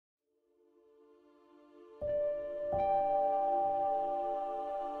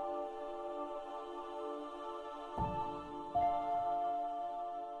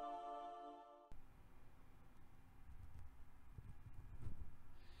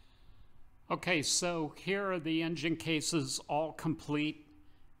Okay, so here are the engine cases all complete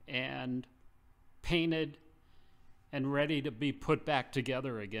and painted and ready to be put back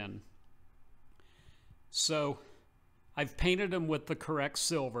together again. So I've painted them with the correct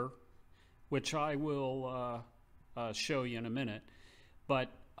silver, which I will show you in a minute. But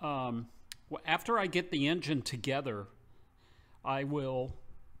after I get the engine together, I will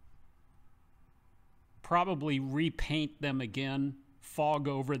probably repaint them again, fog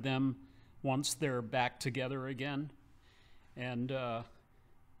over them once they're back together again. And,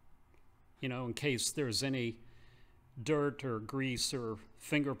 you know, in case there's any dirt or grease or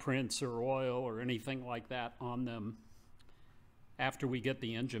fingerprints or oil or anything like that on them after we get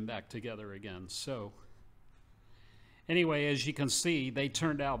the engine back together again. So anyway, as you can see, they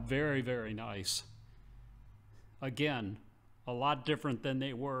turned out very, very nice. Again, a lot different than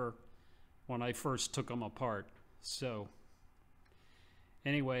they were when I first took them apart. So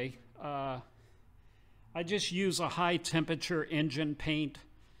anyway, I just use a high temperature engine paint,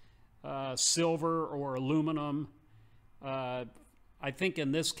 silver or aluminum. I think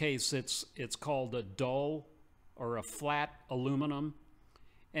in this case it's called a dull or a flat aluminum.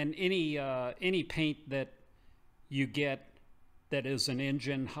 And any paint that you get that is an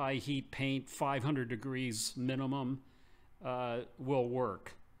engine high heat paint, 500 degrees minimum, will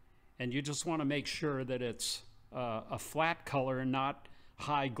work. And you just want to make sure that it's a flat color, not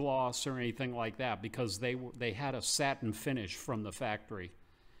high gloss or anything like that, because they had a satin finish from the factory.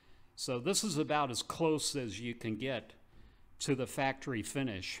 So this is about as close as you can get to the factory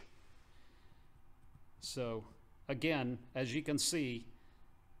finish. So again, as you can see,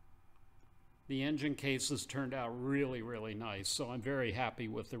 the engine cases turned out really, really nice. So I'm very happy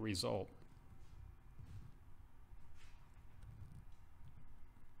with the result.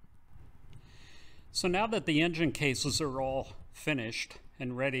 So now that the engine cases are all finished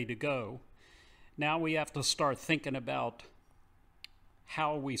and ready to go, now we have to start thinking about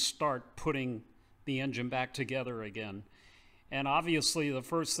how we start putting the engine back together again. And obviously the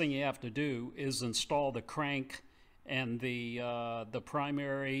first thing you have to do is install the crank and the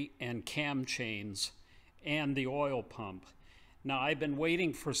primary and cam chains and the oil pump. Now I've been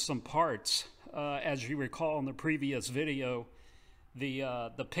waiting for some parts. As you recall in the previous video,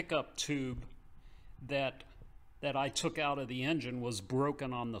 the pickup tube that I took out of the engine was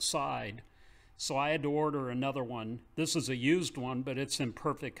broken on the side. So I had to order another one. This is a used one, but it's in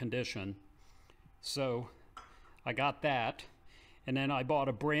perfect condition. So I got that. And then I bought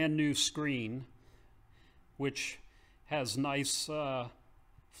a brand new screen, which has nice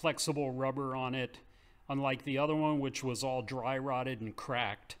flexible rubber on it, unlike the other one, which was all dry rotted and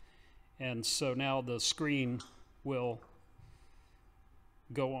cracked. And so now the screen will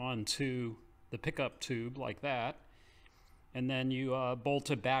go on to the pickup tube like that. And then you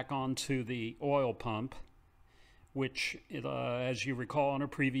bolt it back onto the oil pump, which, as you recall in a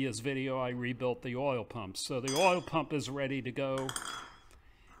previous video, I rebuilt the oil pump. So the oil pump is ready to go.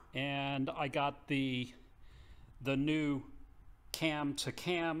 And I got the new cam to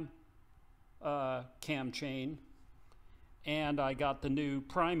cam cam chain. And I got the new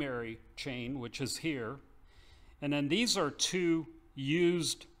primary chain, which is here. And then these are two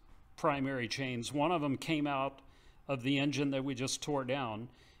used primary chains. One of them came out of the engine that we just tore down,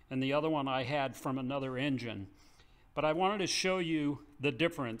 and the other one I had from another engine. But I wanted to show you the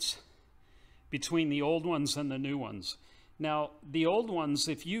difference between the old ones and the new ones. Now, the old ones,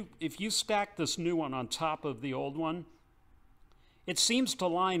 if you stack this new one on top of the old one, it seems to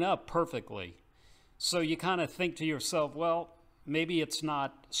line up perfectly. So you kind of think to yourself, well, maybe it's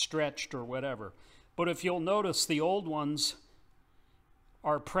not stretched or whatever. But if you'll notice, the old ones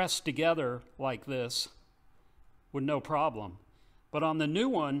are pressed together like this with no problem. But on the new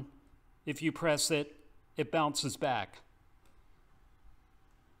one, if you press it, it bounces back.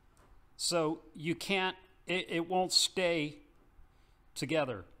 So you can't, it won't stay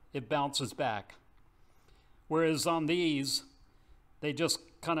together. It bounces back. Whereas on these, they just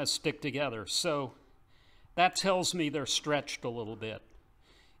kind of stick together. So that tells me they're stretched a little bit.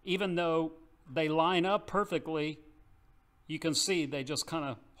 Even though they line up perfectly, you can see they just kind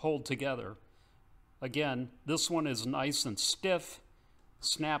of hold together. Again, this one is nice and stiff,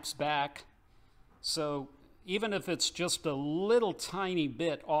 snaps back. So even if it's just a little tiny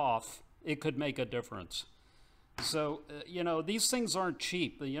bit off, it could make a difference. So, you know, these things aren't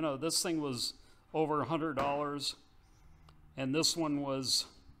cheap. You know, this thing was over $100, and this one was,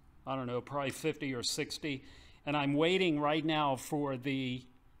 I don't know, probably 50 or 60. And I'm waiting right now for the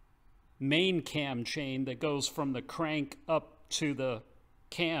main cam chain that goes from the crank up to the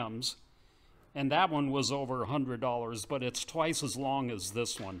cams, and that one was over $100, but it's twice as long as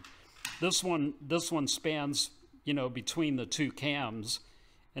this one. This one spans, you know, between the two cams,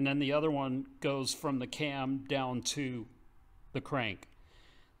 and then the other one goes from the cam down to the crank.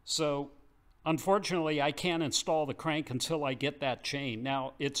 So unfortunately, I can't install the crank until I get that chain.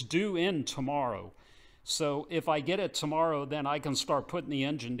 Now, it's due in tomorrow. So if I get it tomorrow, then I can start putting the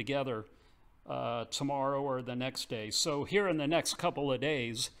engine together tomorrow or the next day. So here in the next couple of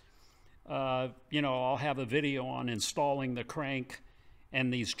days, you know, I'll have a video on installing the crank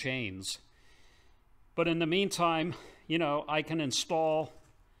and these chains. But in the meantime, you know, I can install,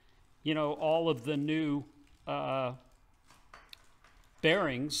 you know, all of the new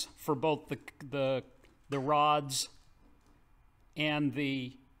bearings for both the rods and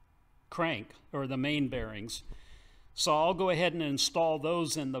the crank, or the main bearings. So I'll go ahead and install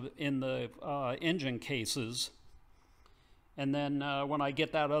those in the engine cases, and then when I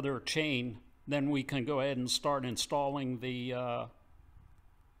get that other chain, then we can go ahead and start installing the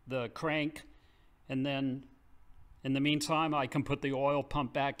crank. And then in the meantime, I can put the oil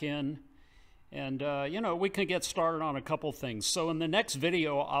pump back in, and you know, we can get started on a couple things. So in the next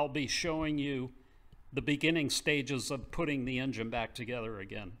video, I'll be showing you the beginning stages of putting the engine back together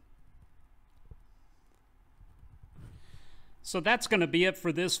again. So that's going to be it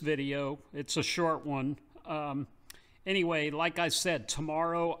for this video. It's a short one. Anyway, like I said,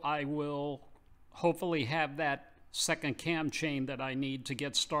 tomorrow I will hopefully have that second cam chain that I need to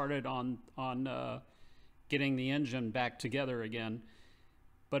get started on getting the engine back together again.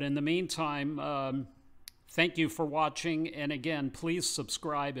 But in the meantime, thank you for watching, and again, please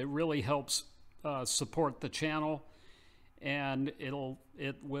subscribe. It really helps support the channel, and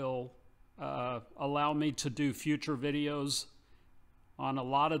it will allow me to do future videos on a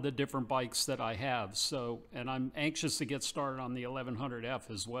lot of the different bikes that I have. So, and I'm anxious to get started on the 1100F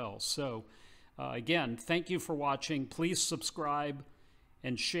as well. So again, thank you for watching. Please subscribe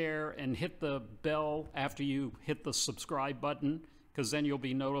and share, and hit the bell after you hit the subscribe button, because then you'll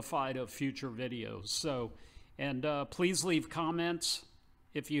be notified of future videos. So, and please leave comments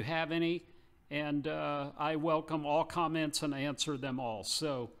if you have any, and I welcome all comments and answer them all.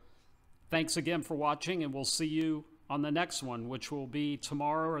 So thanks again for watching, and we'll see you on the next one, which will be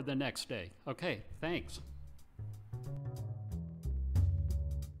tomorrow or the next day. Okay, thanks.